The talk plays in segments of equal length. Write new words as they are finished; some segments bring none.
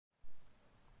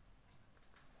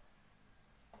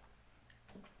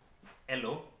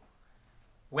Hello,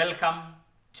 welcome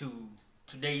to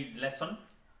today's lesson.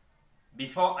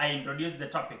 Before I introduce the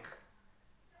topic,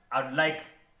 I would like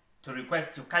to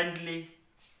request you kindly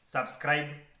subscribe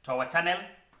to our channel,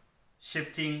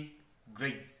 Shifting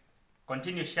Grades.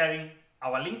 Continue sharing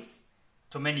our links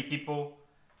to many people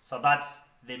so that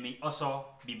they may also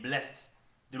be blessed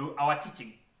through our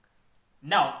teaching.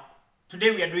 Now,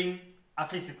 today we are doing a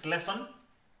physics lesson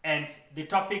and the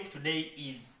topic today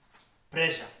is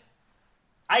pressure.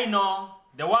 I know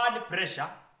the word pressure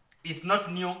is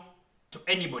not new to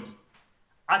anybody.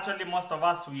 Actually, most of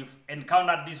us, we've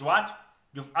encountered this word.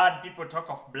 You've heard people talk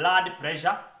of blood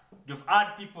pressure. You've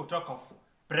heard people talk of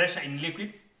pressure in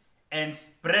liquids. And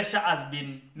pressure has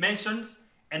been mentioned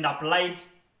and applied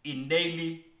in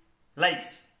daily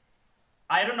lives.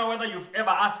 I don't know whether you've ever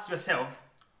asked yourself,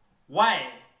 why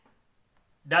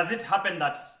does it happen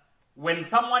that when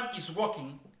someone is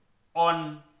walking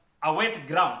on a wet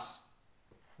ground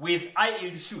with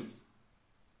high-heeled shoes,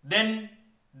 then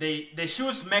the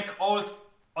shoes make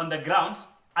holes on the ground,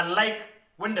 unlike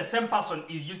when the same person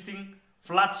is using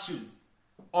flat shoes?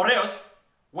 Or else,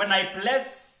 when I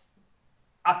place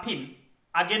a pin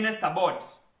against a board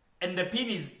and the pin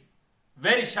is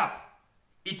very sharp,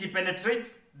 it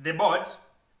penetrates the board,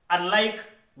 unlike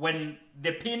when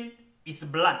the pin is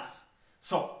blunt.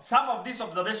 So some of these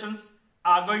observations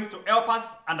are going to help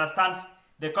us understand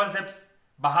the concepts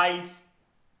behind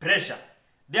pressure.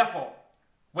 Therefore,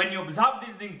 when you observe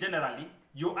these things generally,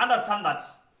 you understand that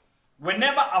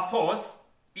whenever a force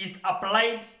is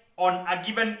applied on a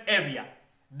given area,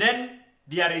 then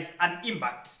there is an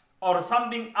impact or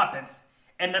something happens.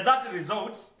 And that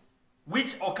result,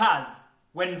 which occurs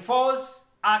when force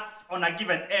acts on a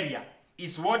given area,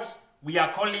 is what we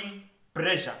are calling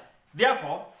pressure.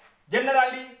 Therefore,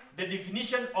 generally, the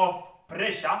definition of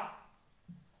pressure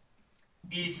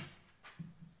is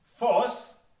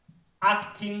force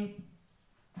acting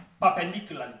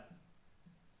perpendicular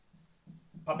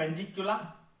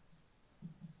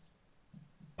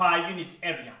per unit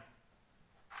area.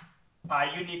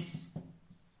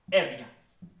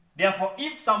 Therefore,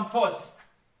 if some force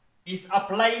is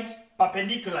applied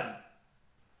perpendicularly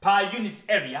per unit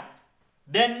area,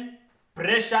 then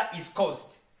pressure is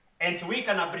caused. And we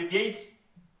can abbreviate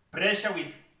pressure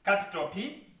with capital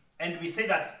P, and we say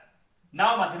that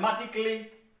now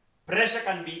mathematically pressure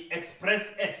can be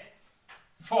expressed as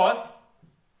force,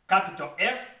 capital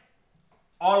F,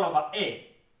 all over A,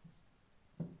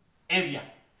 area.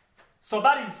 So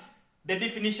that is the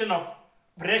definition of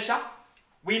pressure.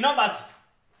 We know that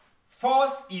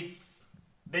force is,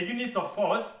 the unit of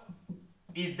force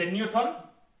is the Newton,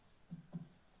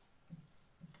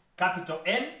 capital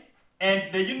N, and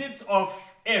the unit of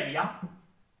area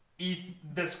is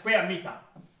the square meter.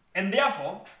 And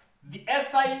therefore, the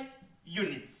SI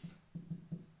units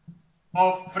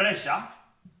of pressure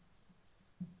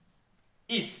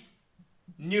is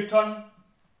Newton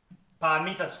per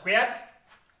meter squared,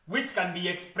 which can be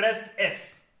expressed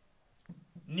as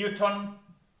Newton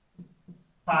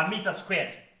per meter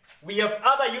squared. We have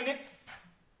other units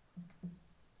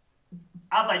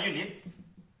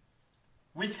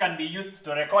which can be used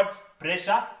to record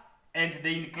pressure, and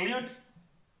they include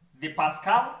the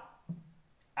Pascal,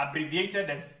 abbreviated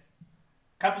as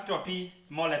capital P,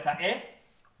 small letter a.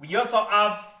 We also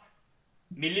have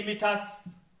millimeters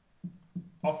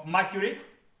of mercury.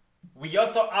 We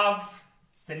also have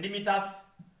centimeters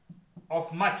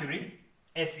of mercury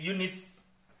as units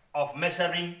of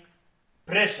measuring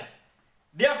pressure.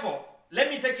 Therefore,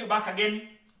 let me take you back again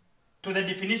to the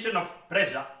definition of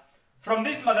pressure. From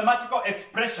this mathematical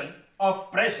expression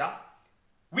of pressure,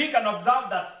 we can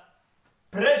observe that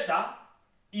pressure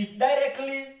is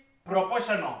directly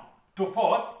proportional to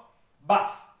force,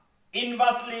 but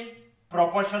inversely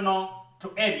proportional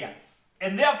to area.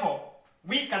 And therefore,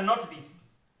 we can note this.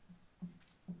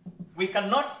 We can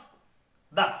note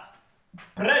that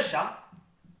pressure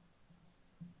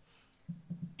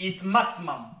is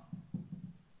maximum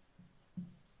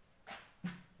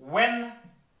when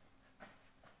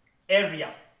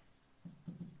area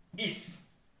is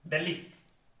the least.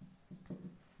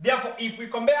 Therefore, if we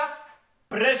compare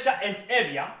pressure and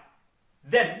area,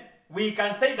 then we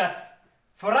can say that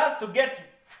for us to get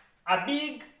a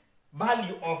big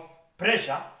value of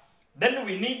pressure, then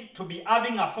we need to be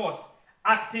having a force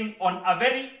acting on a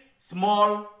very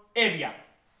small area.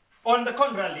 On the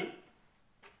contrary,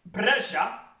 pressure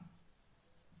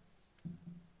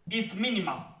is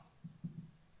minimum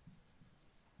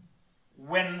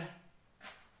when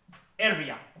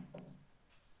area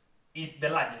is the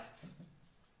largest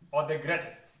or the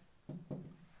greatest.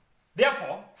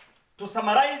 Therefore, to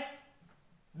summarize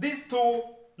these two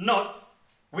notes,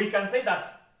 we can say that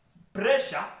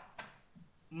pressure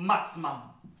maximum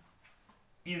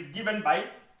is given by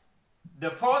the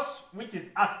force which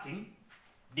is acting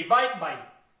divided by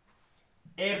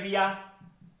area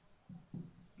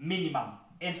minimum.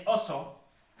 And also,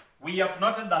 we have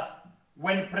noted that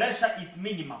when pressure is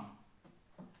minimum,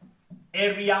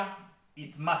 area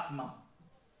is maximum.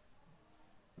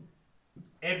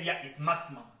 Area is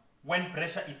maximum. When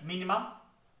pressure is minimum,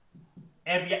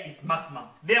 area is maximum.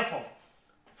 Therefore,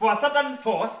 for a certain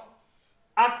force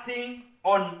acting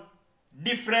on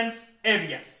different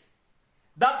areas,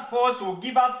 that force will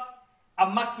give us a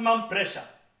maximum pressure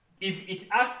if it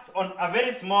acts on a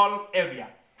very small area,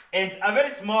 and a very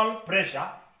small pressure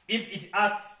if it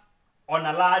acts on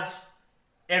a large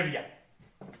area.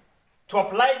 To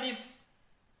apply this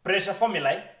pressure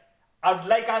formula, I would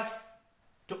like us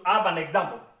to have an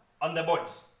example on the board.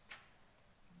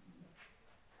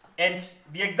 And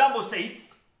the example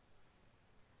says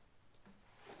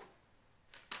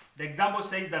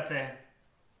that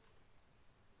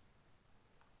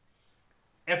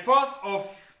a force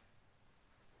of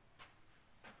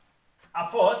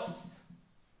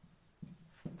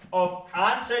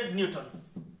 100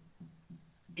 newtons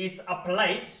is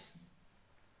applied.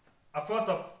 A force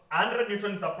of 100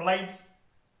 newtons is applied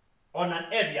on an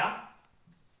area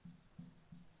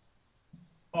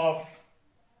of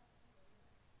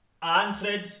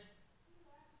 100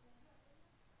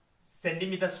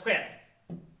 centimeters squared.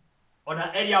 On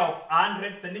an area of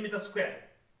 100 centimeters squared,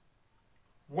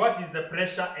 what is the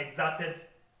pressure exerted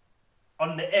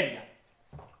on the area?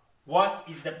 What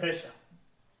is the pressure?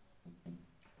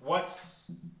 What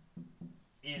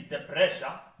is the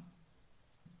pressure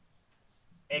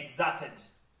exerted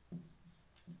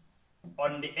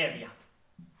on the area?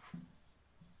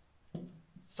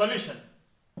 Solution.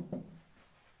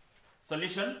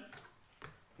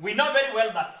 We know very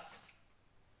well that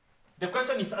the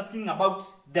question is asking about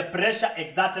the pressure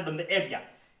exerted on the area.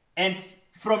 And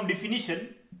from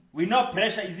definition, we know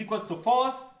pressure is equal to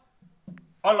force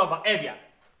all over area.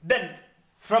 Then,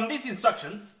 from these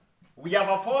instructions, we have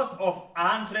a force of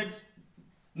 100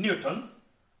 newtons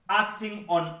acting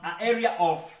on an area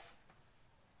of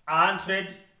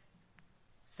 100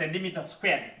 centimeters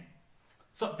squared.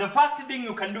 So the first thing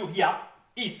you can do here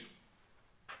is,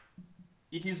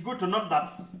 it is good to note that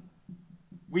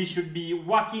we should be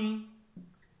working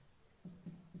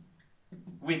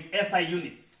with SI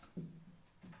units.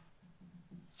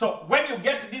 So when you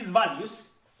get these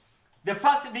values, the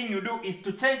first thing you do is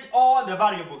to change all the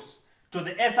variables to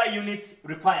the SI units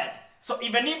required. So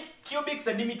even if cubic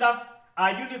centimeters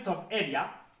are units of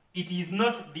area, it is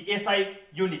not the SI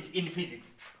unit in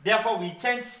physics. Therefore, we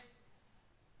change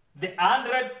the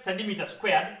 100 centimeters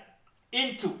squared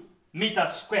into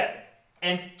meters squared,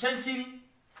 and changing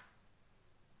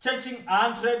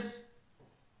 100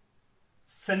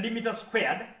 centimeters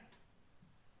squared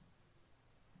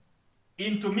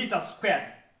into meters squared,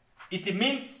 it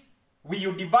means we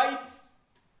will divide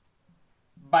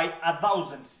by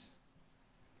 1,000.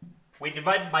 We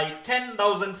divide by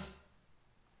 10,000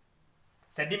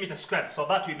 centimeters squared so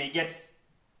that we may get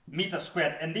meters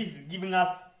squared, and this is giving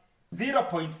us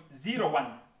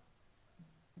 0.01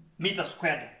 meters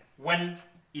squared when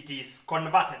it is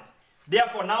converted.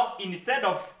 Therefore, now instead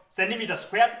of centimeters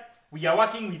squared, we are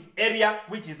working with area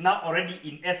which is now already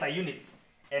in SI units,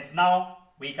 and now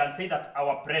we can say that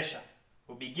our pressure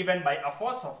will be given by a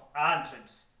force of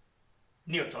 100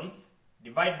 newtons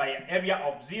divided by an area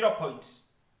of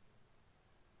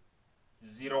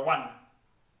 0.01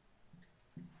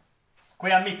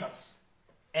 square meters,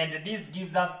 and this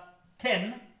gives us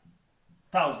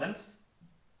 10,000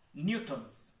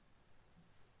 newtons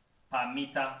per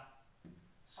meter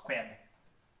squared.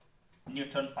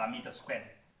 Newton per meter squared.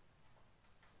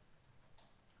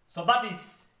 So that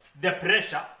is the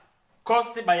pressure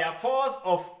caused by a force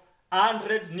of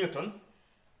 100 newtons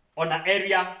on an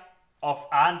area of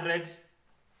 100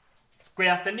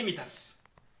 square centimeters.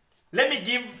 Let me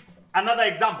give another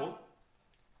example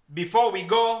before we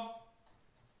go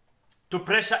to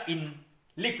pressure in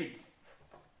liquids.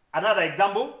 Another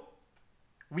example,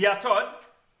 we are told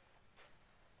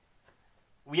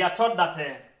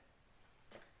that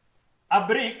a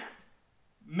brick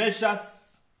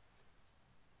measures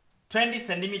 20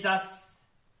 centimeters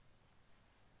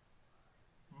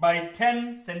by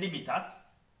 10 centimeters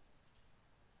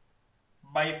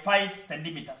by 5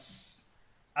 centimeters.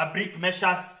 A brick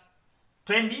measures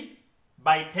 20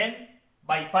 by 10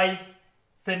 by 5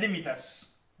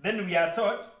 centimeters. Then we are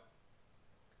told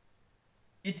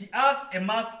it has a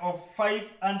mass of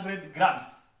 500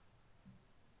 grams.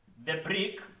 The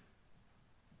brick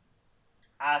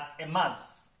has a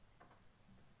mass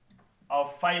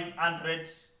of 500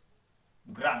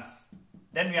 grams.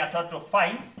 Then we are told to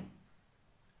find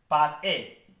part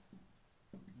A,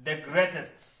 the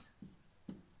greatest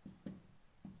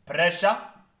pressure,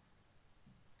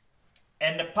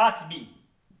 and part B,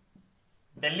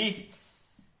 the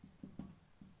least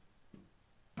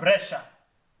pressure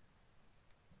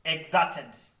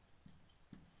exerted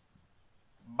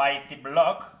by the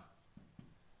block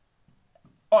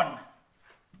on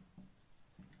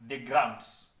the ground.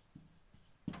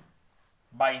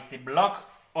 By the block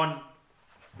on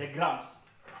the ground.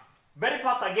 Very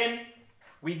fast again,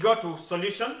 we go to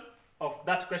solution of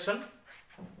that question.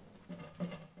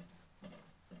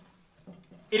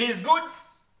 It is good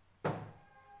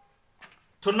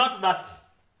to note that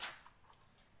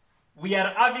we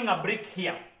are having a brick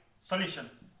here. Solution.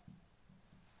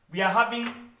 We are having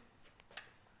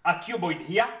a cuboid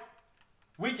here,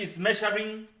 which is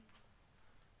measuring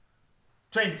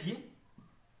 20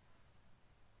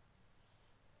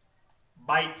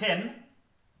 by 10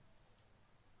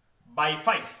 by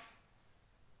 5.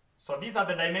 So these are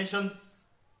the dimensions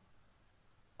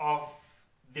of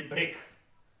the brick.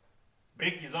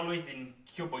 Brick is always in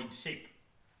cuboid shape.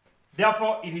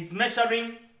 Therefore, it is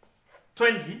measuring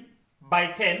 20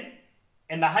 by 10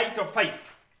 and a height of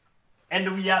 5.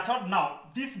 And we are told now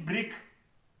this brick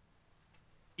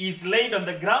is laid on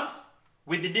the ground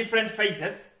with the different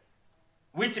phases,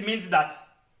 which means that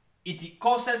it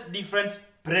causes different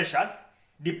pressures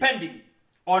depending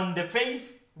on the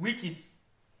phase which is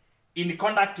in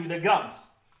contact with the ground.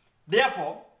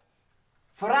 Therefore,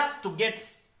 for us to get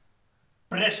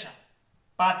pressure,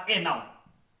 part A now,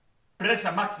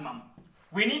 pressure maximum,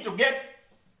 we need to get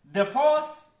the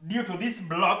force due to this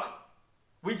block,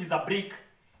 which is a brick,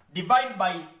 divided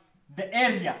by the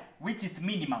area, which is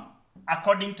minimum,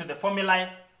 according to the formula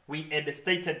we had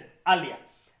stated earlier.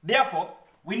 Therefore,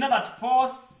 we know that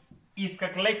force is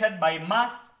calculated by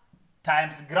mass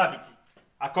times gravity,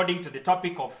 according to the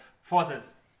topic of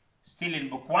forces, still in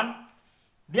book 1.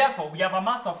 Therefore, we have a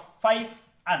mass of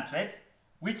 500,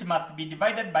 which must be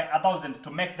divided by 1,000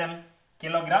 to make them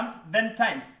kilograms, then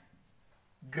times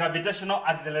gravitational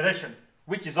acceleration,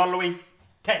 which is always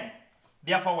 10.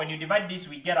 Therefore, when you divide this,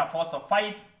 we get a force of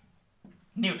 5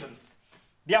 newtons.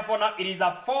 Therefore, now it is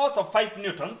a force of 5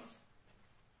 newtons,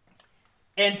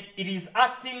 and it is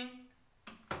acting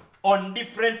on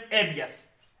different areas.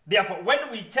 Therefore, when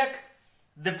we check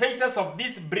the faces of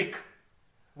this brick,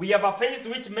 we have a face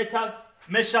which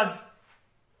measures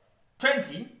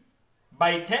 20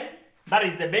 by 10, that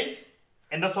is the base,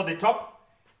 and also the top.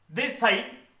 This side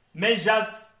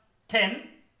measures 10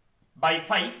 by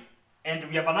 5, and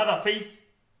we have another face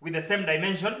with the same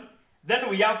dimension. Then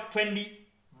we have 20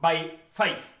 by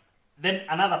 5, then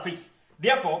another face.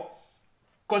 Therefore,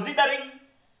 considering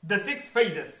the 6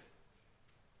 phases,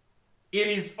 it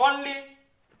is only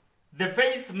the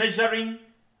face measuring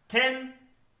 10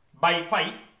 by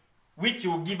 5 which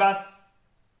will give us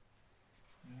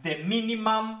the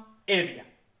minimum area,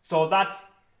 so that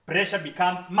pressure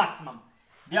becomes maximum.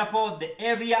 Therefore, the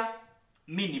area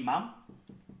minimum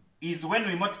is when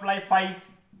we multiply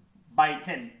 5 by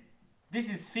 10. This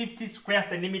is 50 square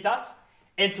centimeters,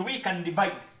 and we can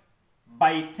divide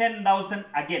by 10,000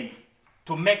 again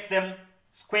to make them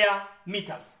square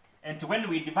meters. And when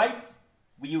we divide,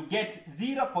 we will get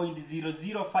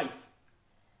 0.005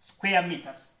 square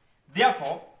meters.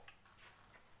 Therefore,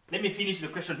 let me finish the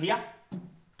question here.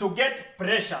 To get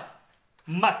pressure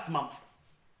maximum,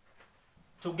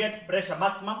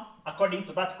 according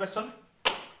to that question,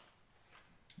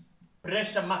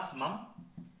 pressure maximum,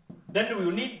 then we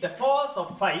will need the force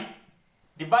of 5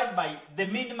 divided by the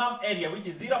minimum area, which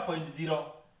is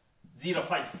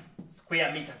 0.005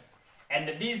 square meters. And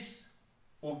this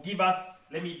will give us,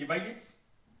 let me divide it,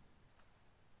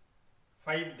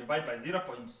 5 divided by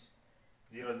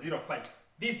 0.005.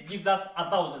 This gives us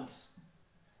 1,000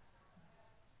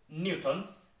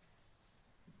 newtons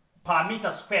per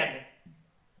meter squared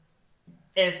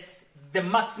as the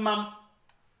maximum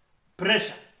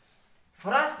pressure.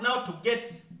 For us now to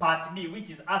get part B, which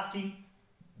is asking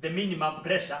the minimum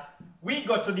pressure, we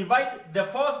got to divide the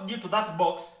force due to that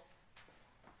box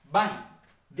by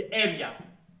the area,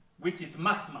 which is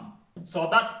maximum, so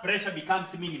that pressure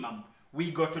becomes minimum.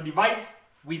 We got to divide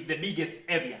with the biggest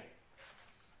area.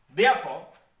 Therefore,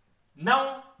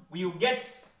 now we will get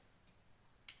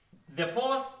the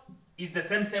force is the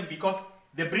same because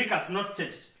the brick has not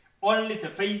changed. Only the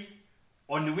face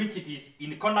on which it is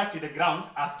in contact with the ground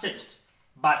has changed,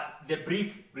 but the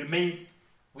brick remains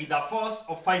with a force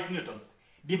of 5 newtons.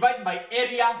 Divide by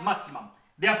area maximum.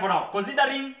 Therefore, now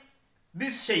considering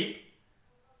this shape,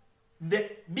 the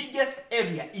biggest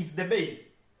area is the base.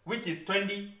 which is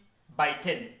 20 by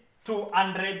 10,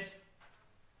 200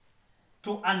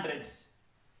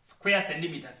 square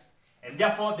centimeters. And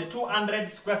therefore, the 200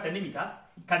 square centimeters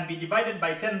can be divided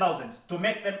by 10,000 to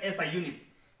make them SI units.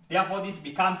 Therefore, this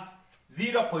becomes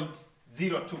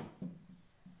 0.02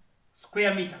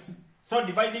 square meters. So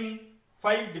dividing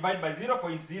 5 divided by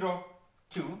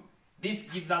 0.02, this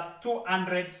gives us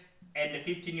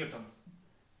 250 newtons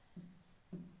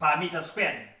per meter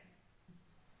squared.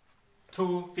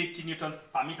 250 newtons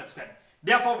per meter squared.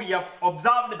 Therefore, we have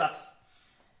observed that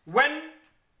when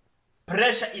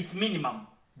pressure is minimum,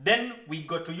 then we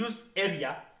got to use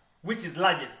area which is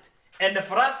largest. And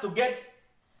for us to get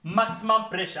maximum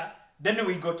pressure, then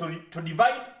we got to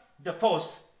divide the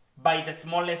force by the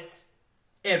smallest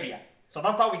area. So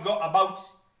that's how we go about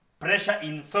pressure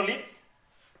in solids.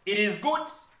 It is good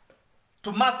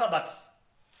to master that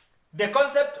the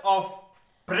concept of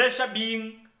pressure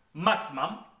being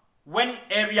maximum when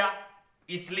area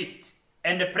is least,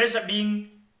 and the pressure being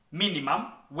minimum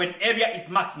when area is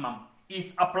maximum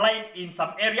is applied in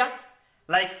some areas.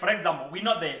 Like, for example, we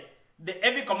know the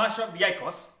heavy commercial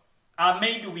vehicles are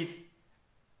made with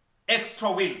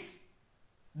extra wheels.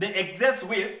 The excess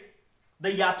wheels,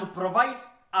 they are to provide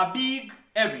a big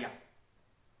area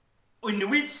in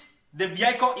which the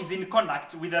vehicle is in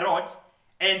contact with the road,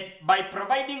 and by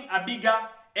providing a bigger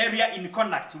area in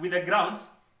contact with the ground,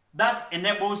 that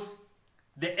enables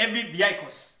the heavy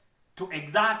vehicles to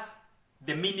exert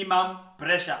the minimum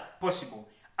pressure possible.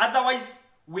 Otherwise,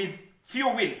 with few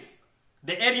wheels,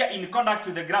 the area in contact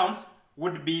with the ground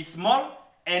would be small,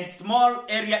 and small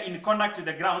area in contact with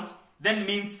the ground then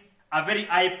means a very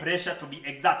high pressure to be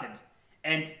exerted.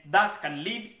 And that can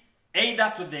lead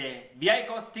either to the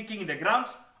vehicle sticking in the ground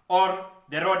or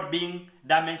the road being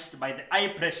damaged by the high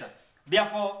pressure.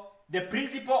 Therefore, the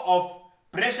principle of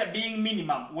pressure being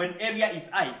minimum when area is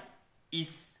high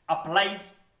is applied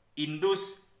in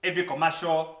those heavy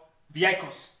commercial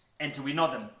vehicles, and we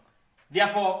know them.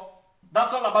 Therefore,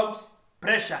 that's all about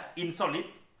pressure in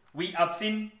solids. We have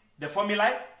seen the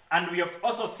formulae, and we have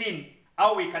also seen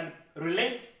how we can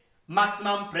relate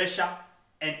maximum pressure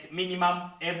and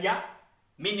minimum area,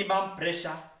 minimum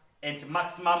pressure and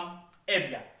maximum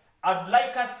area. I'd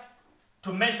like us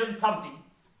to mention something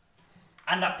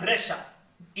under pressure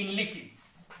in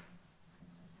liquids.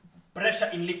 Pressure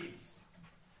in liquids.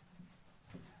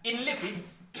 In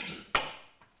liquids,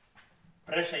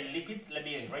 pressure in liquids, let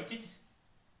me write it.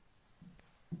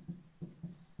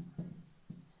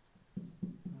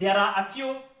 There are a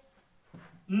few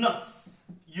notes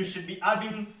you should be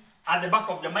having at the back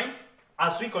of your mind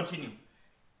as we continue.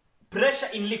 Pressure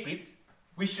in liquids,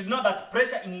 we should know that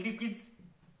pressure in liquids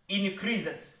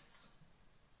increases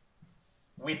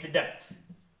with depth.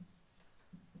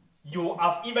 You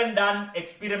have even done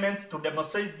experiments to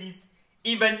demonstrate this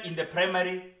even in the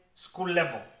primary school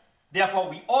level. Therefore,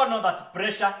 we all know that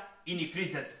pressure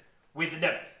increases with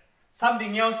depth.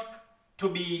 Something else to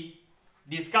be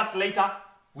discussed later,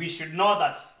 we should know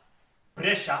that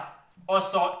pressure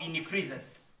also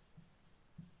increases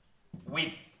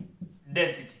with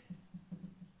density.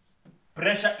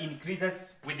 Pressure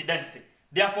increases with density.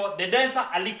 Therefore, the denser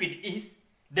a liquid is,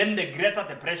 then the greater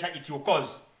the pressure it will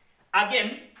cause.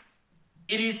 Again,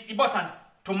 it is important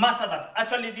to master that.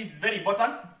 Actually, this is very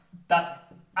important,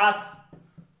 that at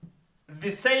the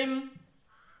same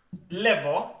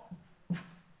level,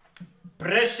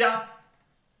 pressure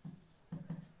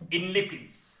in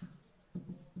liquids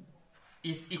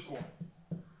is equal.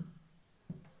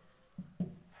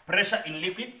 Pressure in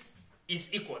liquids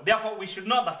is equal. Therefore, we should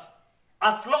know that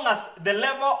as long as the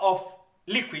level of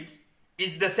liquid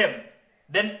is the same,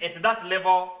 then at that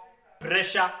level,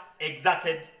 pressure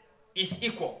exerted is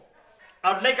equal.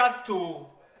 I would like us to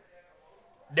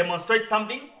demonstrate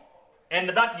something, and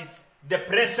that is the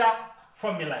pressure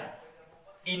formula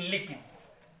in liquids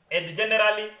and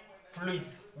generally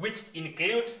fluids, which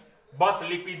include both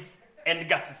liquids and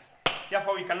gases.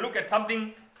 Therefore, we can look at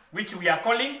something which we are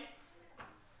calling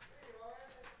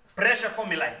pressure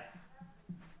formulae.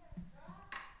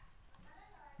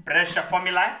 Pressure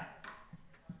formulae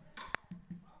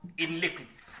in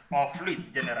liquids or fluids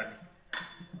generally.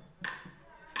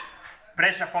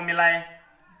 Pressure formulae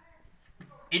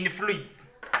in fluids.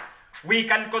 We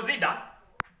can consider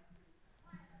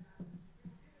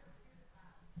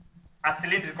a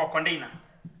cylindrical container.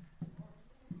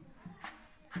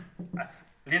 A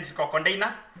cylindrical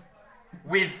container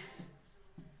with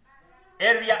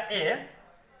area A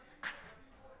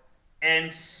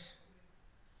and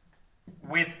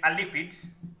with a liquid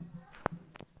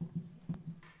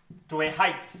to a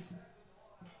height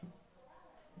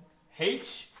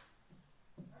H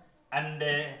and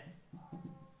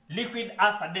liquid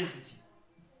has a density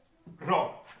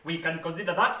rho, we can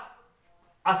consider that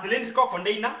a cylindrical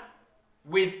container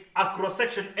with a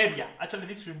cross-section area. Actually,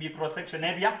 this should be cross-section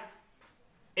area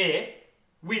A,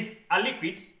 with a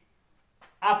liquid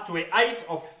up to a height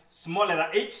of small letter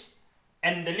h,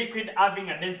 and the liquid having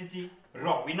a density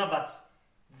rho. We know that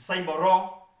the symbol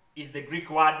rho is the Greek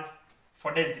word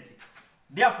for density.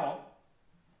 Therefore,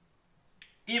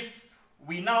 if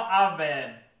we now have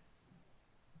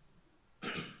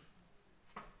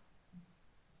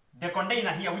the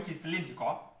container here, which is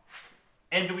cylindrical,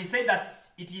 and we say that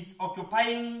it is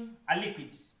occupying a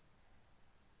liquid.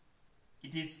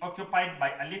 It is occupied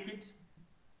by a liquid.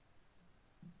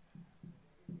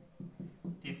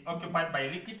 It is occupied by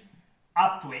a liquid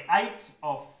up to a height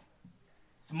of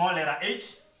small letter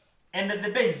h, and the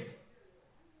base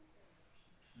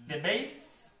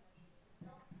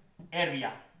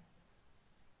area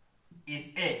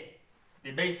is A.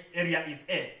 The base area is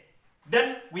A.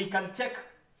 Then we can check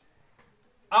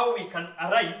how we can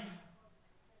arrive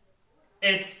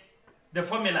at the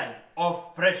formula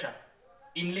of pressure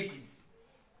in liquids.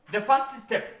 The first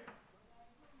step,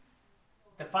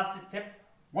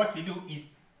 what we do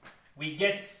is we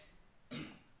get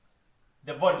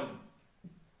the volume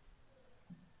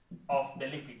of the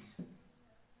liquid.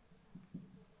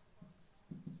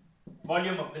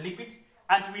 Volume of the liquid,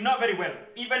 and we know very well,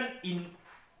 even in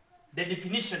the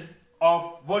definition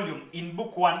of volume in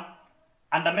book 1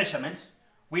 under measurements,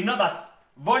 we know that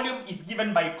volume is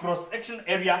given by cross-section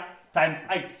area times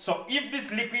height. So if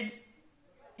this liquid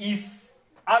is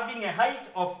having a height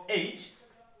of h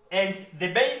and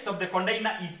the base of the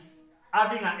container is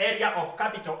having an area of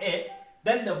capital A,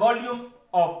 then the volume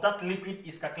of that liquid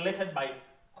is calculated by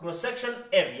cross-section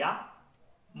area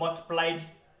multiplied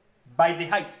by the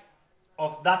height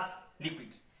of that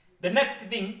liquid. The next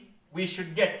thing we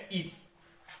should get is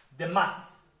the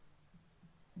mass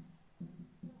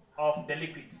of the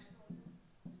liquid.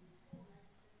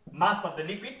 Mass of the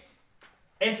liquid.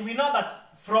 And we know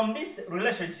that from this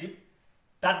relationship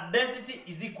that density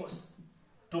is equals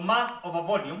to mass over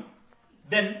volume,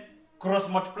 then cross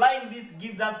multiplying this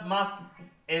gives us mass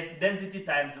as density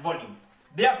times volume.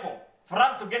 Therefore, for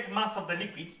us to get mass of the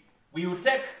liquid, we will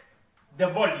take the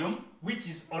volume, which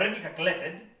is already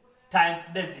calculated, times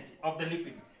density of the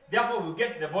liquid. Therefore, we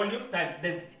get the volume times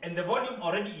density, and the volume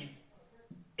already is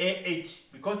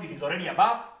AH because it is already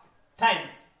above,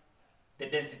 times the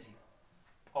density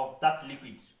of that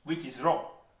liquid, which is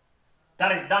rho.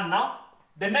 That is done now.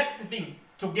 The next thing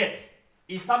to get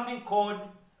is something called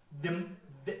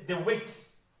the weight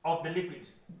of the liquid.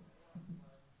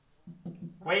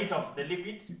 Weight of the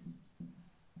liquid.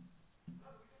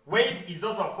 Weight is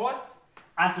also a force,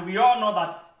 and we all know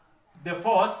that the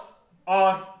force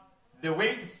or the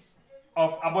weight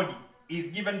of a body is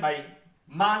given by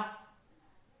mass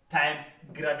times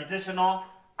gravitational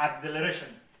acceleration.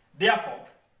 Therefore,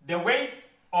 the weight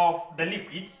of the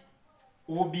liquid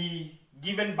will be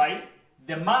given by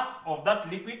the mass of that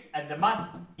liquid, and the mass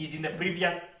is in the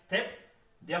previous step.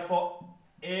 Therefore,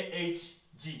 AH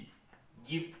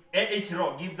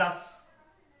rho gives us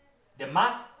the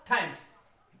mass times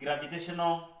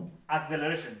gravitational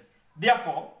acceleration.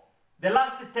 Therefore, the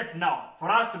last step now, for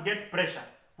us to get pressure,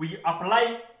 we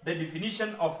apply the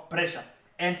definition of pressure.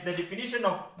 And the definition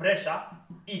of pressure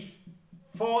is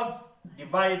force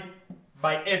divided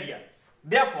by area.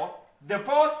 Therefore, the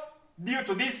force due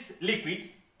to this liquid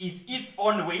is its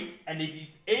own weight, and it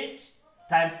is H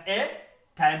times A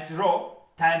times rho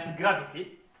times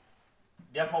gravity.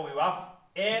 Therefore, we have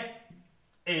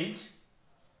AH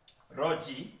rho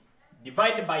G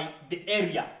divided by the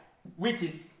area, which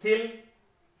is still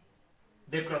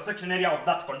the cross-section area of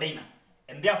that container.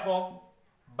 And therefore,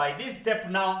 by this step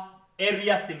now,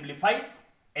 area simplifies,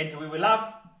 and we will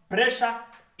have pressure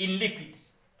in liquid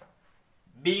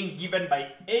being given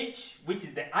by H, which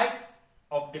is the height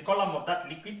of the column of that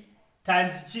liquid,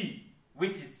 times G,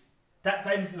 which is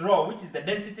times rho, which is the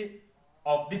density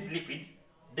of this liquid.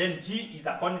 Then G is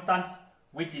a constant,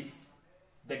 which is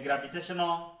the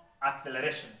gravitational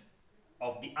acceleration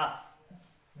of the earth.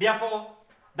 Therefore,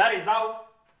 that is how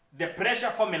the pressure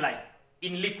formula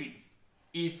in liquids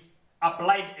is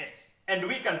applied at. And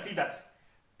we can see that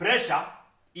pressure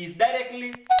is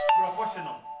directly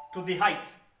proportional to the height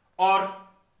or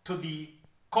to the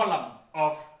column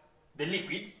of the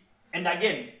liquid. And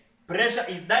again, pressure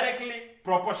is directly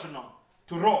proportional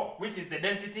to rho, which is the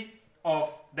density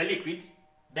of the liquid.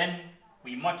 Then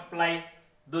we multiply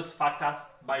those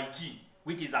factors by G,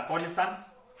 which is a constant,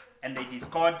 and it is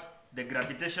called the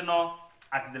gravitational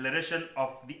acceleration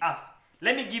of the earth.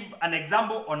 Let me give an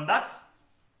example on that,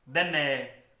 then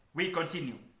we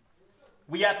continue.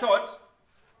 we are taught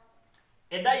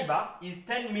a diver is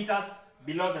 10 meters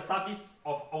below the surface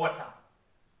of water.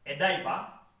 A diver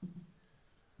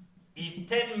is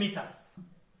 10 meters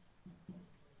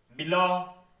below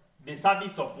the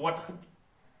surface of water.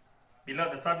 Below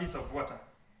the surface of water.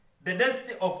 The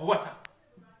density of water,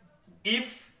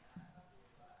 if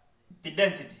the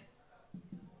density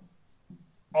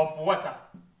of water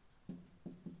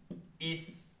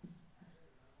is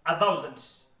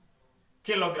 1,000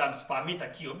 kilograms per meter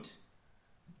cubed,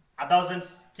 1,000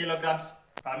 kilograms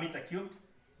per meter cubed,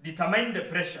 determine the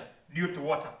pressure due to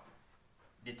water.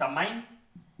 Determine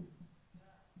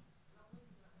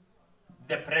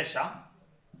the pressure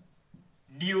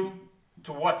due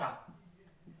to water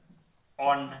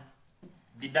on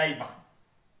the diver.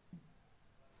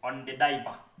 On the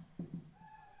diver.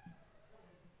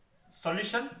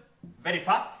 Solution, very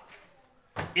fast.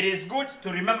 It is good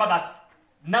to remember that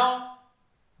now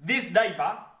this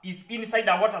diver is inside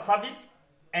a water surface,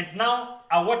 and now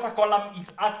a water column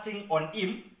is acting on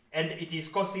him, and it is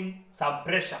causing some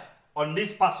pressure on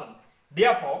this person.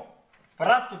 Therefore, for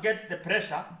us to get the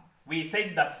pressure, we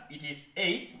said that it is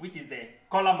 8, which is the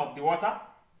column of the water,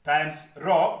 times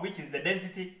rho, which is the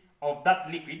density of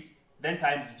that liquid, then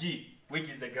times g, which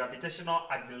is the gravitational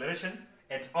acceleration,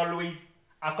 and always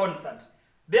a constant.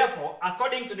 Therefore,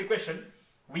 according to the question,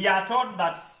 we are told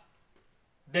that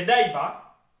the diver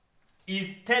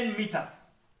is 10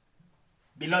 meters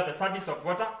below the surface of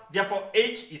water. Therefore,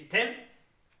 h is 10,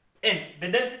 and the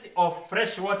density of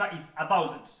fresh water is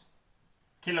 1,000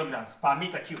 kilograms per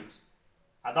meter cubed.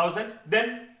 1,000.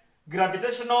 Then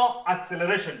gravitational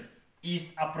acceleration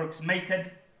is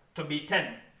approximated to be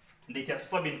 10, and it has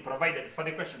also been provided for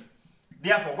the question.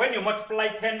 Therefore, when you multiply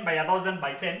 10 by 1,000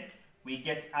 by 10, we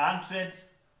get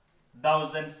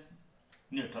 100,000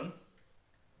 newtons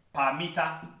per meter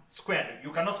squared.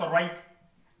 You can also write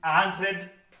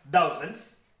 100,000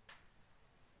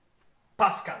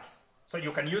 pascals. So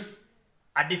you can use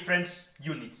a different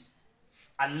unit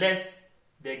unless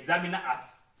the examiner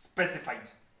has specified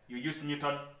you use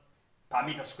Newton per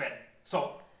meter squared.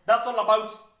 So that's all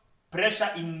about pressure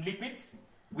in liquids.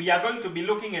 We are going to be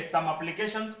looking at some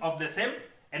applications of the same,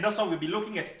 and also we'll be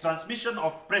looking at transmission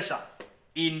of pressure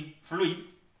in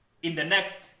fluids in the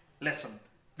next lesson.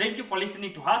 Thank you for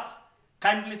listening to us.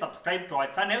 Kindly subscribe to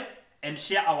our channel and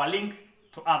share our link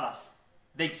to others.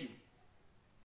 Thank you.